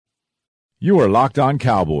You are Locked On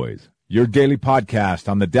Cowboys, your daily podcast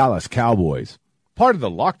on the Dallas Cowboys. Part of the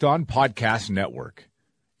Locked On Podcast Network.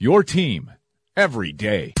 Your team every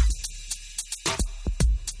day.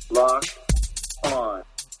 Locked On.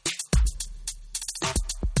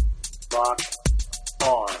 Locked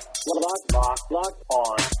On. Locked on. Locked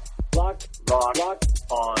on. Locked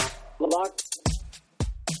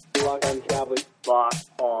on Cowboys. Locked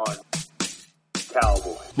on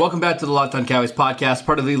Cowboys. Welcome back to the Locked On Cowboys podcast,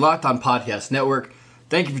 part of the Locked On Podcast Network.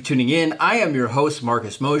 Thank you for tuning in. I am your host,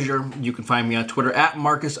 Marcus Mosher. You can find me on Twitter at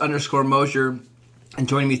Marcus_Mosher. And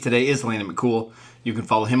joining me today is Landon McCool. You can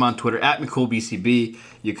follow him on Twitter at McCoolBCB.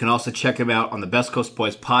 You can also check him out on the Best Coast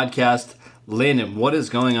Boys podcast. Landon, what is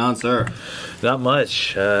going on, sir? Not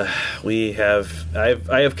much. I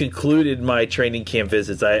have concluded my training camp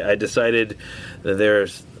visits. I decided that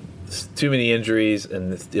there's too many injuries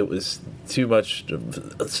and it was too much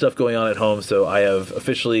stuff going on at home, so I have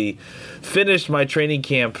officially finished my training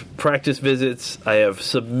camp practice visits. I have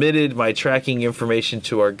submitted my tracking information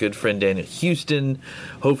to our good friend Daniel Houston.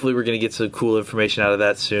 Hopefully we're going to get some cool information out of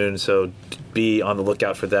that soon, so be on the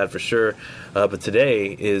lookout for that for sure. But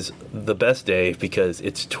today is the best day because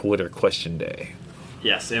it's Twitter question day.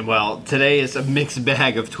 Yes, and well, today is a mixed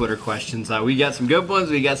bag of Twitter questions. We got some good ones,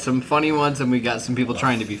 we got some funny ones, and we got some people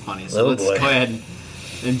trying to be funny. So let's go ahead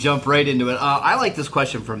and jump right into it. I like this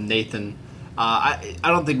question from Nathan. I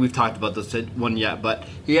don't think we've talked about this one yet, but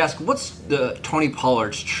he asked, what's the Tony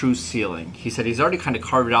Pollard's true ceiling? He said he's already kind of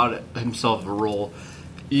carved out himself a role,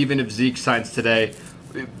 even if Zeke signs today.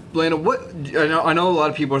 Landon, I know a lot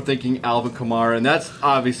of people are thinking Alvin Kamara, and that's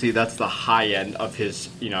the high end of his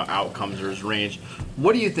outcomes or his range.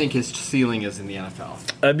 What do you think his ceiling is in the NFL?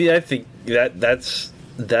 I mean, I think that's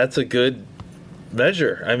a good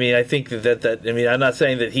measure. I mean, I think that I'm not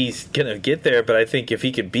saying that he's gonna get there, but I think if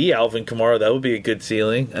he could be Alvin Kamara, that would be a good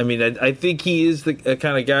ceiling. I mean, I think he is the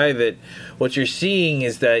kind of guy that what you're seeing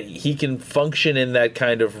is that he can function in that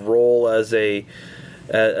kind of role as the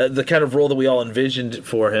kind of role that we all envisioned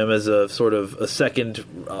for him as a sort of a second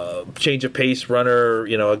change of pace runner,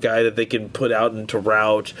 a guy that they can put out into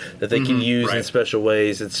route, that they can use in special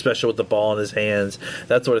ways. It's special with the ball in his hands,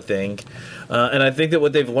 that sort of thing. And I think that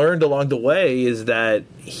what they've learned along the way is that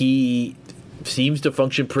he seems to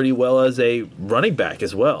function pretty well as a running back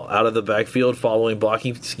as well, out of the backfield, following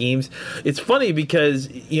blocking schemes. It's funny because,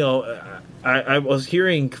 I was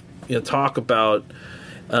hearing talk about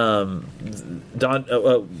Daryl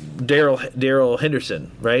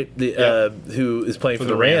Henderson, right? Who is playing for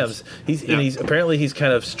the Rams. He's apparently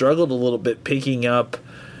kind of struggled a little bit picking up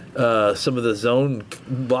some of the zone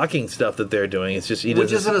blocking stuff that they're doing. It's just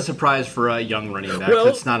which isn't a surprise for a young running back. Well,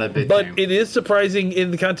 it's not a big but thing. It is surprising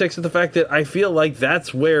in the context of the fact that I feel like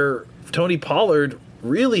that's where Tony Pollard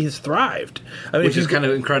really has thrived. I mean, which is kind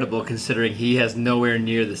of incredible considering he has nowhere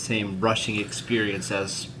near the same rushing experience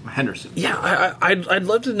as Henderson. Yeah, I'd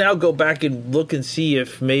love to now go back and look and see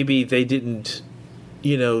if maybe they didn't,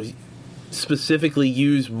 specifically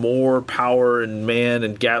use more power and man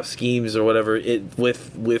and gap schemes or whatever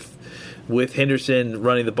with Henderson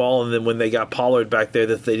running the ball, and then when they got Pollard back there,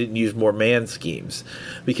 that they didn't use more man schemes,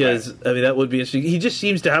 because I mean that would be interesting. He just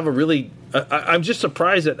seems to have a really. I'm just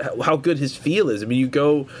surprised at how good his feel is. I mean, you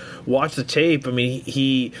go watch the tape. I mean,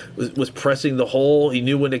 he was pressing the hole. He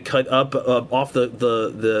knew when to cut up off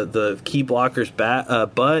the key blocker's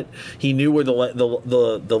butt. He knew where the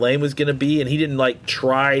lane was going to be, and he didn't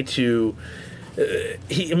try to.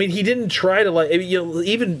 He didn't try to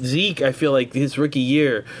even Zeke. I feel like his rookie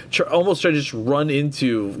year almost tried to just run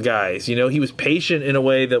into guys. He was patient in a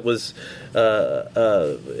way that was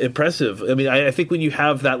impressive. I mean, I think when you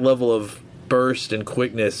have that level of burst and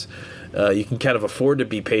quickness, you can kind of afford to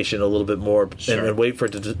be patient a little bit more and wait for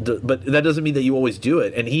it to. But that doesn't mean that you always do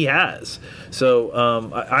it, and he has.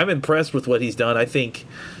 So I'm impressed with what he's done. I think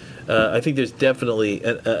there's definitely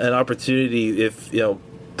an opportunity if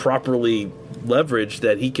properly leveraged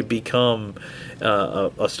that he could become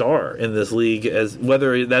a star in this league, as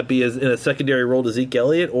whether that be as in a secondary role to Zeke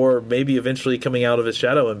Elliott or maybe eventually coming out of his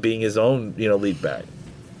shadow and being his own lead back.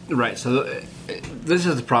 Right. So this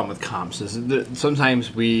is the problem with comps. Is that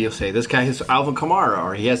sometimes we say this guy is Alvin Kamara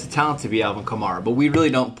or he has the talent to be Alvin Kamara, but we really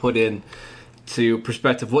don't put in to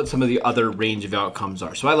perspective what some of the other range of outcomes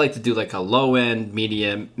are. So I like to do like a low end,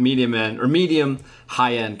 medium end, or medium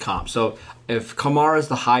high end comp. So if Kamara is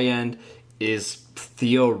the high end, is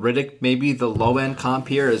Theo Riddick maybe the low end comp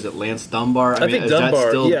here? Is it Lance Dunbar? I mean, think is Dunbar, that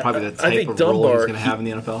still probably the type of role he's going to have in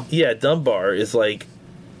the NFL? Yeah, Dunbar is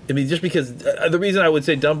I mean, just because the reason I would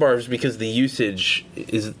say Dunbar is because the usage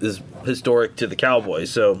is historic to the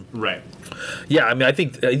Cowboys. So right. Yeah, I mean, I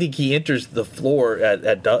think he enters the floor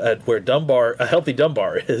at where a healthy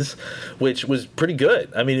Dunbar is, which was pretty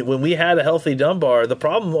good. I mean, when we had a healthy Dunbar, the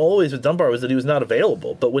problem always with Dunbar was that he was not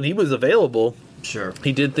available. But when he was available, sure,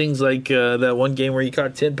 he did things like that one game where he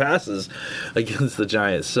caught 10 passes against the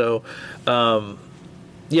Giants. So,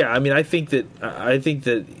 yeah, I mean, I think that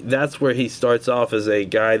that's where he starts off as a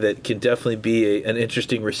guy that can definitely be an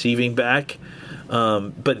interesting receiving back.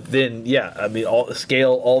 But then, yeah, I mean,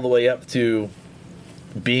 scale all the way up to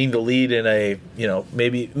being the lead in a,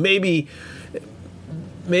 maybe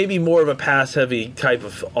more of a pass-heavy type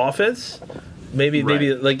of offense. Maybe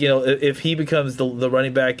like, if he becomes the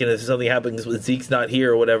running back and if something happens with Zeke's not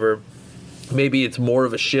here or whatever, maybe it's more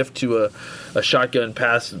of a shift to a shotgun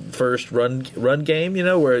pass first run game,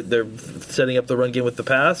 where they're setting up the run game with the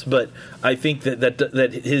pass. But I think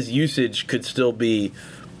that his usage could still be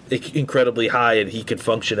incredibly high, and he could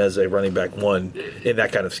function as a running back one in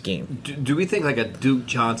that kind of scheme. Do we think like a Duke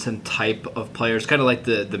Johnson type of player is kind of like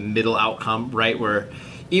the middle outcome, right? Where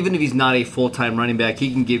even if he's not a full-time running back,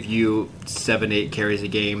 he can give you 7-8 carries a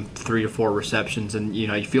game, 3 to 4 receptions, and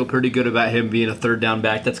you feel pretty good about him being a third down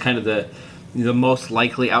back. That's kind of the most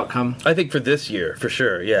likely outcome. I think for this year, for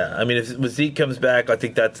sure, yeah. I mean, if Zeke comes back, I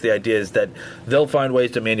think that's the idea, is that they'll find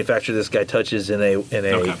ways to manufacture this guy touches in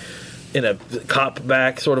a cop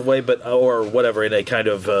back sort of way, or whatever, in a kind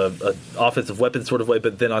of offensive weapon sort of way.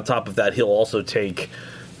 But then on top of that, he'll also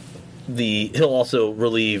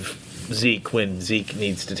relieve Zeke when Zeke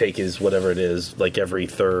needs to take his whatever it is, like every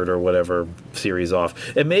third or whatever series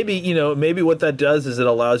off. And maybe what that does is it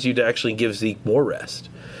allows you to actually give Zeke more rest.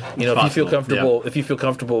 If you feel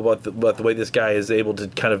comfortable about the way this guy is able to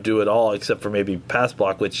kind of do it all, except for maybe pass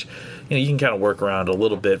block, which you can kind of work around a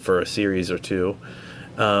little bit for a series or two.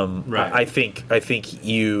 Right. I think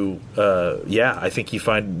you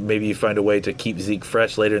find a way to keep Zeke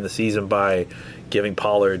fresh later in the season by giving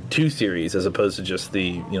Pollard 2 series as opposed to just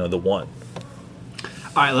the one.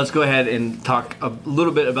 All right, let's go ahead and talk a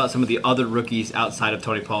little bit about some of the other rookies outside of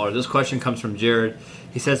Tony Pollard. This question comes from Jared.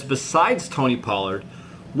 He says, besides Tony Pollard,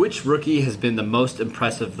 which rookie has been the most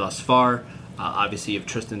impressive thus far? Obviously, you have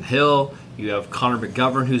Tristan Hill. You have Connor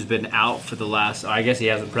McGovern, who's been out for the last... I guess he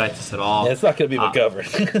hasn't practiced at all. Yeah, it's not going to be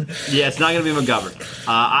McGovern. Yeah, it's not going to be McGovern.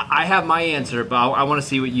 I have my answer, but I want to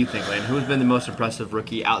see what you think, Lane. Who's been the most impressive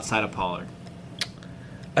rookie outside of Pollard?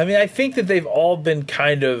 I mean, I think that they've all been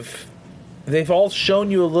they've all shown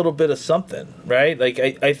you a little bit of something, right? Like,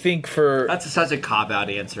 I think for... That's such a cop-out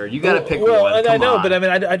answer. You got to pick one. Well, I know, but I mean,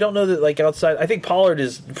 I don't know that, like, outside... I think Pollard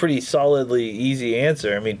is pretty solidly easy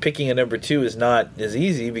answer. I mean, picking a number 2 is not as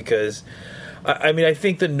easy because, I mean, I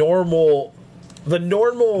think the normal,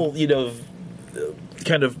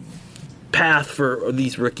 kind of path for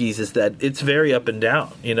these rookies is that it's very up and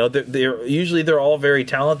down. They're all very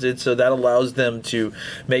talented, so that allows them to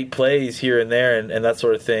make plays here and there and that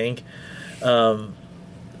sort of thing.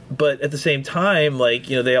 But at the same time,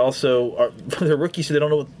 they also are they're rookies, so they don't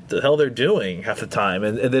know what the hell they're doing half the time,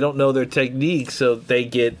 and they don't know their technique, so they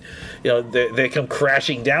get, they come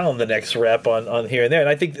crashing down the next rep on here and there. And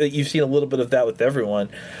I think that you've seen a little bit of that with everyone.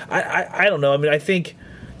 I don't know. I mean, I think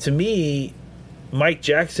to me, Mike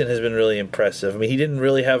Jackson has been really impressive. I mean, he didn't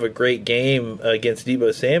really have a great game against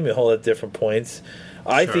Deebo Samuel at different points.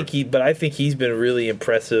 I think he's been really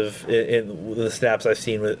impressive in the snaps I've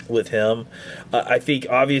seen with him. I think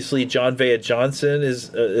obviously John Vea Johnson is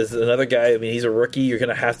another guy. I mean, he's a rookie. You're going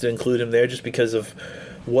to have to include him there just because of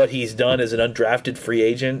what he's done as an undrafted free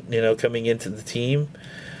agent, coming into the team.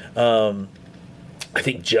 I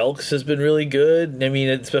think Jelks has been really good. I mean,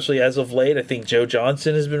 especially as of late. I think Joe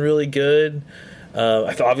Johnson has been really good.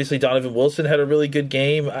 Obviously Donovan Wilson had a really good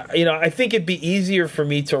game. I think it'd be easier for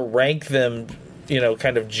me to rank them,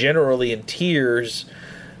 kind of generally in tiers,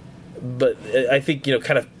 but I think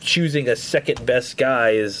kind of choosing a second best guy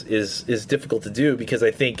is difficult to do because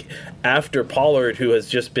I think after Pollard, who has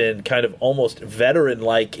just been kind of almost veteran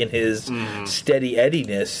like in his steady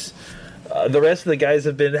Eddiness, the rest of the guys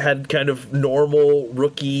have had kind of normal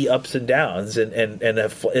rookie ups and downs and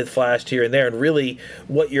have flashed here and there. And really,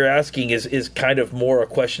 what you're asking is kind of more a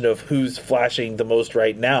question of who's flashing the most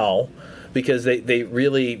right now, because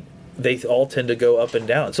they all tend to go up and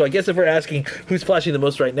down. So I guess if we're asking who's flashing the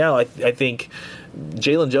most right now, I think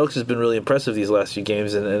Jalen Jelks has been really impressive these last few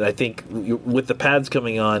games, and I think with the pads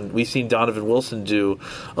coming on, we've seen Donovan Wilson do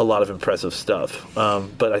a lot of impressive stuff.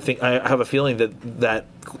 But I think I have a feeling that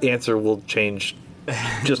answer will change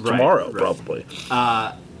just tomorrow, probably.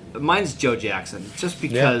 Mine's Joe Jackson, just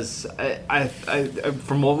because I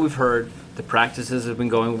from what we've heard, The practices have been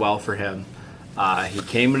going well for him. He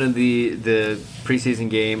came into the preseason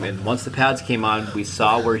game, and once the pads came on, we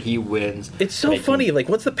saw where he wins. It's so funny. Like,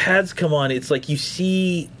 once the pads come on, it's like you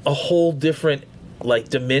see a whole different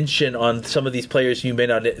dimension on some of these players you may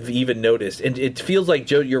not have even noticed. And it feels like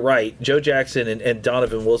you're right. Joe Jackson and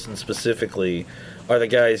Donovan Wilson specifically are the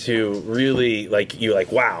guys who really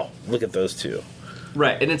wow, look at those two.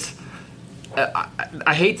 Right, and it's.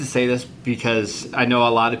 I hate to say this because I know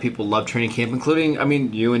a lot of people love training camp,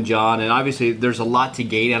 including, you and John, and obviously there's a lot to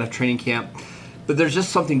gain out of training camp, but there's just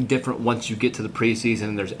something different once you get to the preseason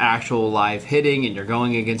and there's actual live hitting and you're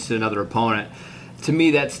going against another opponent. To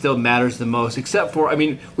me, that still matters the most, except for,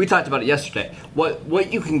 we talked about it yesterday.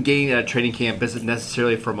 What you can gain at a training camp isn't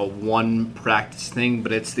necessarily from a one practice thing,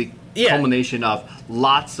 but it's the culmination of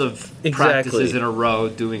lots of practices in a row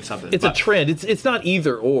doing something. It's a trend. It's not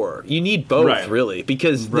either or. You need both, really,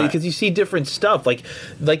 because you see different stuff, like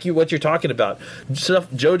what you're talking about. Stuff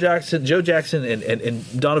Joe Jackson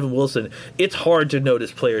and Donovan Wilson. It's hard to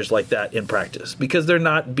notice players like that in practice because they're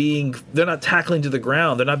not tackling to the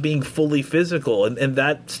ground. They're not being fully physical, and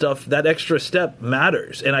that stuff, that extra step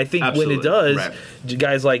matters. And I think when it does,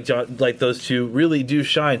 guys like those two really do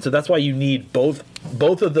shine. So that's why you need both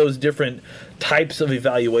of those different types of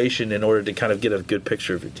evaluation in order to kind of get a good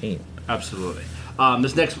picture of your team. Absolutely.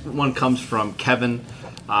 This next one comes from Kevin.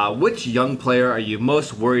 Which young player are you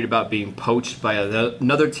most worried about being poached by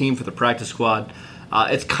another team for the practice squad?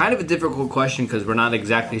 It's kind of a difficult question because we're not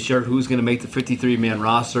exactly sure who's going to make the 53-man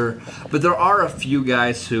roster, but there are a few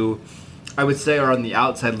guys who I would say are on the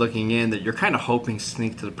outside looking in that you're kind of hoping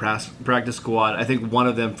sneak to the practice squad. I think one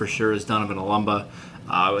of them for sure is Donovan Olumba.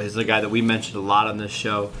 He's a guy that we mentioned a lot on this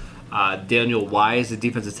show. Daniel Wise, the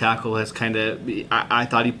defensive tackle, has I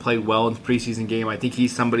thought he played well in the preseason game. I think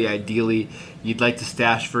he's somebody ideally you'd like to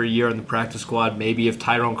stash for a year on the practice squad. Maybe if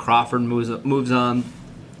Tyrone Crawford moves on.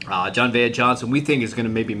 John Vea Johnson, we think is going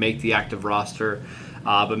to maybe make the active roster.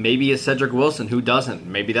 But maybe it's Cedric Wilson, who doesn't.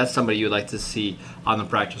 Maybe that's somebody you'd like to see on the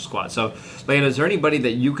practice squad. So, Lana, is there anybody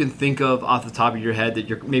that you can think of off the top of your head that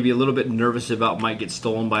you're maybe a little bit nervous about might get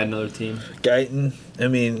stolen by another team? Guyton.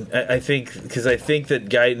 I think that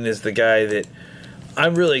Guyton is the guy that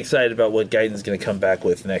I'm really excited about what Guyton's going to come back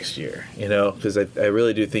with next year. Because I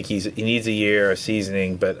really do think he needs a year of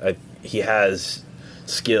seasoning, but he has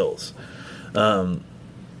skills.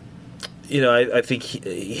 I think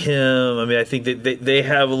I think that they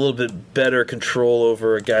have a little bit better control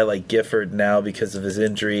over a guy like Gifford now because of his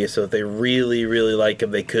injury. So if they really, really like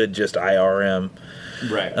him, they could just IR him.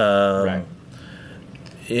 Right. Right.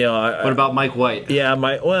 What about Mike White? Yeah,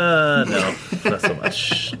 no, not so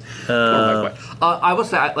much. I will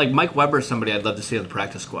say, Mike Weber is somebody I'd love to see on the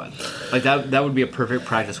practice squad. That would be a perfect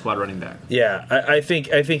practice squad running back. Yeah, I think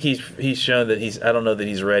he's shown that I don't know that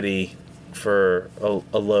he's ready for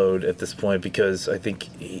a load at this point because I think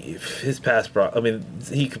his pass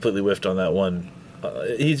he completely whiffed on that one.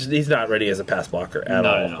 He's not ready as a pass blocker at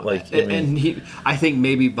all. No. I think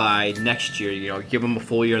maybe by next year, give him a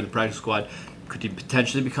full year in the practice squad. Could he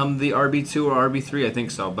potentially become the RB2 or RB3? I think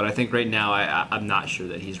so, but I think right now I'm not sure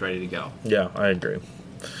that he's ready to go. Yeah, I agree.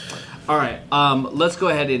 All right, let's go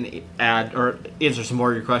ahead and add or answer some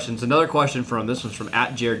more of your questions. Another question this one's from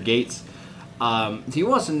 @JaredGates. He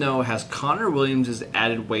wants to know, has Connor Williams'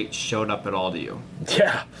 added weight showed up at all to you?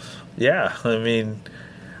 Yeah.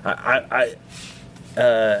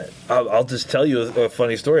 I'll just tell you a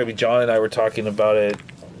funny story. John and I were talking about it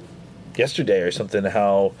yesterday or something,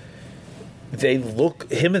 how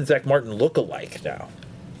him and Zach Martin look alike now.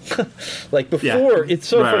 Before, it's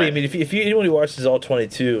so funny. Right. If anyone who watches all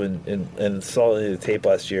 22 and saw the tape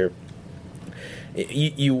last year,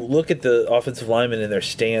 you look at the offensive linemen and their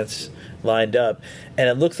stance lined up, and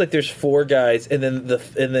it looks like there's four guys, and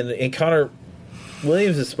then in Connor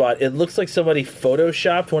Williams' spot, it looks like somebody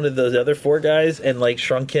photoshopped one of those other four guys and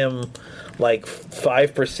shrunk him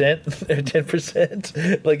 5% or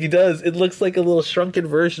 10%. He does. It looks like a little shrunken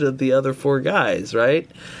version of the other four guys, right?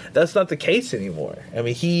 That's not the case anymore.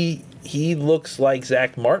 He looks like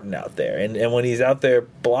Zach Martin out there, and when he's out there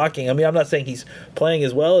blocking, I'm not saying he's playing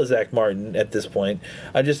as well as Zach Martin at this point.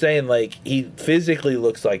 I'm just saying he physically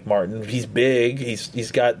looks like Martin. He's big.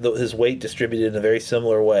 He's got his weight distributed in a very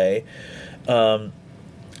similar way.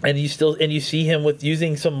 And you see him with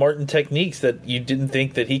using some Martin techniques that you didn't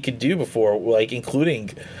think that he could do before, including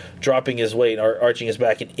dropping his weight, arching his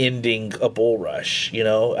back, and ending a bull rush.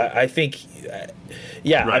 I think,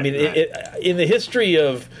 Right. In the history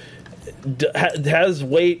of has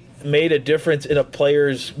weight made a difference in a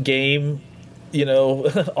player's game,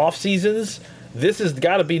 off seasons? This has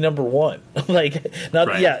got to be number one.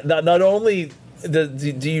 Not only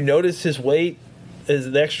do you notice his weight?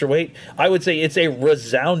 Is the extra weight? I would say it's a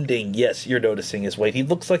resounding yes. You're noticing his weight. He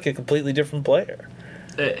looks like a completely different player.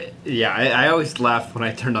 I always laughed when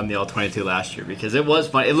I turned on the All-22 last year because it was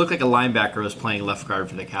fun. It looked like a linebacker was playing left guard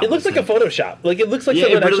for the Cowboys. It looks like a Photoshop. Like it looks like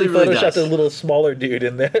someone actually photoshopped a little smaller dude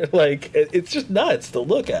in there. Like it's just nuts to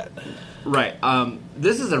look at. Right.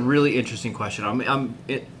 This is a really interesting question.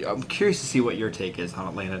 I'm curious to see what your take is on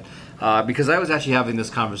it, Landon. Because I was actually having this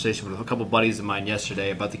conversation with a couple buddies of mine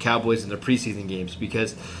yesterday about the Cowboys and their preseason games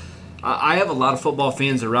because I have a lot of football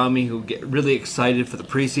fans around me who get really excited for the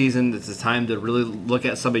preseason. It's a time to really look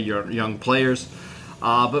at some of your young players.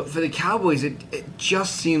 But for the Cowboys, it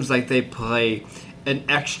just seems like they play an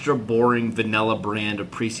extra boring vanilla brand of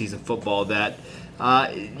preseason football that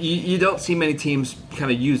you don't see many teams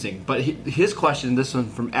kind of using. But his question, this one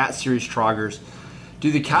from @SeriesTroggers,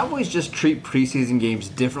 do the Cowboys just treat preseason games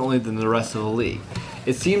differently than the rest of the league?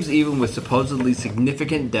 It seems even with supposedly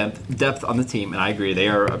significant depth on the team, and I agree, they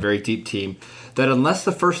are a very deep team, that unless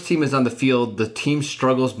the first team is on the field, the team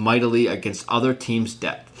struggles mightily against other teams'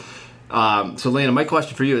 depth. So, Lana, my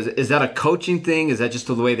question for you is that a coaching thing? Is that just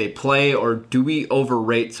the way they play? Or do we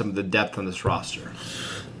overrate some of the depth on this roster?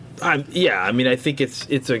 I mean, I think it's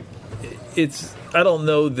I don't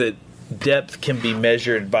know that depth can be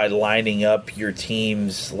measured by lining up your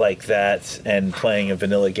teams like that and playing a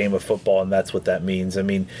vanilla game of football, and that's what that means. I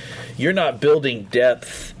mean, you're not building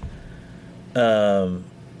depth. You're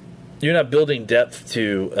not building depth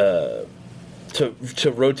to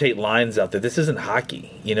rotate lines out there. This isn't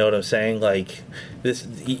hockey. You know what I'm saying? Like this,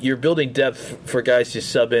 you're building depth for guys to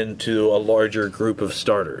sub into a larger group of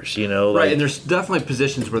starters. You know, right? And there's definitely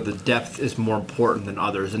positions where the depth is more important than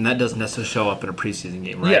others, and that doesn't necessarily show up in a preseason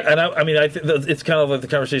game, right? Yeah, and I mean, I think it's kind of like the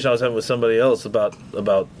conversation I was having with somebody else about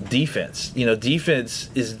defense. You know,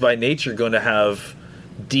 defense is by nature going to have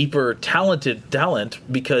deeper, talented talent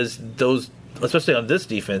because those, especially on this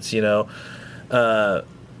defense, you know,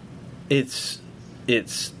 it's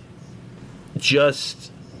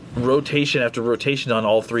just rotation after rotation on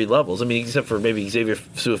all three levels. I mean, except for maybe Xavier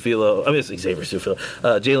Su'a-Filo. I mean, it's Xavier Su'a-Filo,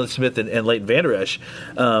 Jalen Smith, and Leighton Vander Esch.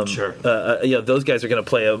 Sure. Those guys are going to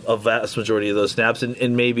play a vast majority of those snaps,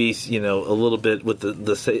 and maybe a little bit with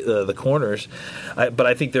the corners. But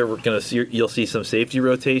I think they're going to you'll see some safety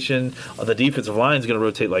rotation. The defensive line is going to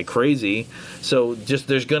rotate like crazy. So just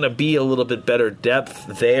there's going to be a little bit better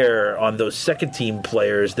depth there on those second team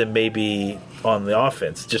players than maybe on the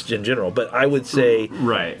offense, just in general. But I would say,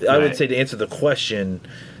 I would say to answer the question,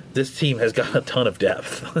 this team has got a ton of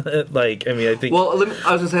depth. I think. Well, I was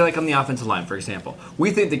going to say, like on the offensive line, for example,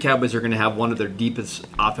 we think the Cowboys are going to have one of their deepest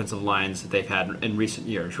offensive lines that they've had in recent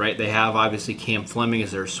years, right? They have obviously Cam Fleming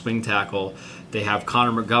as their swing tackle. They have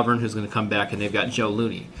Connor McGovern, who's going to come back, and they've got Joe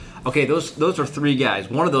Looney. Okay, those are three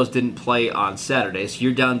guys. One of those didn't play on Saturday, so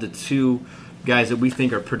you're down to two guys that we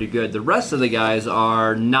think are pretty good. The rest of the guys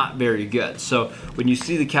are not very good. So when you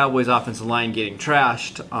see the Cowboys offensive line getting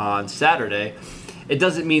trashed on Saturday, it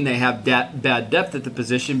doesn't mean they have bad depth at the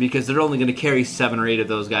position because they're only going to carry 7 or 8 of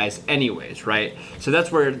those guys anyways, right? So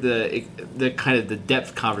that's where the kind of the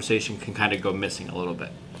depth conversation can kind of go missing a little bit.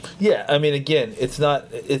 Yeah, I mean, again, it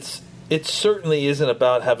certainly isn't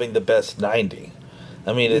about having the best 90.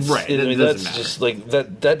 I mean, that's matter. Just like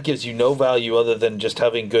that gives you no value other than just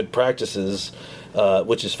having good practices,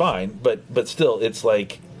 which is fine. But still, it's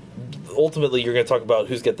like ultimately you're going to talk about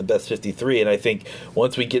who's got the best 53, and I think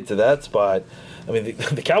once we get to that spot, I mean,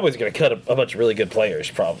 the Cowboys are going to cut a bunch of really good players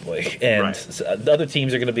probably, and the other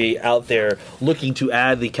teams are going to be out there looking to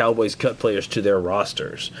add the Cowboys cut players to their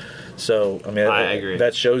rosters. So, I mean, I agree.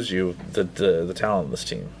 That shows you the talent of this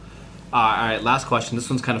team. All right, last question. This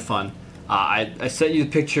one's kind of fun. I sent you the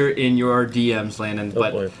picture in your DMs, Landon,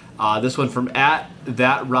 but this one from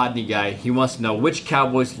 @ThatRodneyGuy. He wants to know, which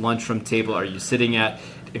Cowboys lunchroom table are you sitting at?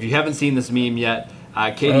 If you haven't seen this meme yet,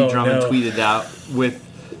 Katie Drummond tweeted out with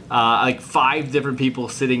like 5 different people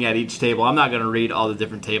sitting at each table. I'm not going to read all the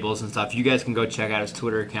different tables and stuff. You guys can go check out his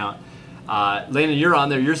Twitter account. Landon, you're on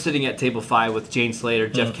there. You're sitting at table 5 with Jane Slater,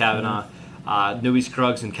 Jeff Kavanaugh, Newey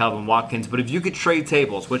Scruggs, and Calvin Watkins. But if you could trade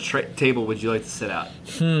tables, which table would you like to sit at?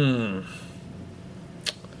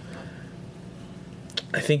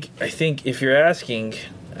 I think if you're asking,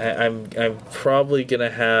 I'm probably gonna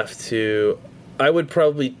have to. I would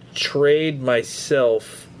probably trade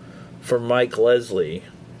myself for Mike Leslie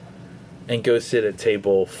and go sit at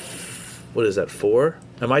table. What is that, 4?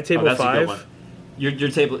 Am I table 5? Your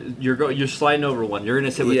table. You're sliding over one. You're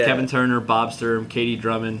gonna sit with Kevin Turner, Bob Sturm, Katie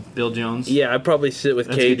Drummond, Bill Jones. Yeah, I'd probably sit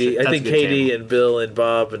with Katie. I think Katie and Bill and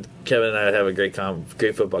Bob and Kevin and I would have a great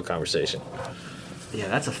football conversation. Yeah,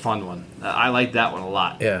 that's a fun one. I like that one a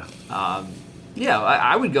lot. Yeah. Yeah,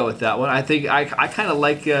 I would go with that one. I think I kind of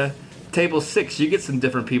like table 6. You get some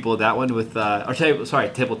different people with that one with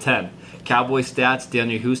table 10. Cowboy stats,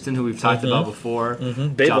 Daniel Houston, who we've talked about before.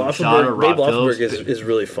 Babe Loffenberg is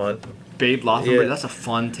really fun. Babe Loffenberg, that's a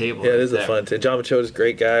fun table. Yeah, it is a fun table. John Machota's a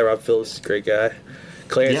great guy. Rob Phillips is a great guy.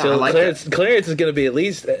 Clarence is going to be at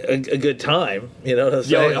least a good time. You know what I'm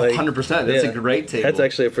saying? 100%. That's a great table. That's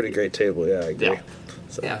actually a pretty great table. Yeah, I agree. Yeah.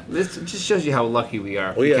 So. Yeah, this just shows you how lucky we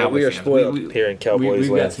are. We are spoiled here in Cowboys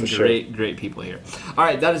We've got some great people here. All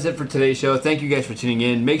right, that is it for today's show. Thank you guys for tuning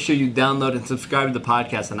in. Make sure you download and subscribe to the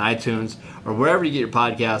podcast on iTunes or wherever you get your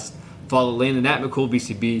podcasts. Follow Landon at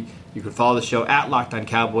McCoolBCB. You can follow the show at Locked On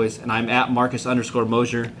Cowboys, and I'm at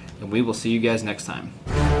Marcus_Mosher, and we will see you guys next time.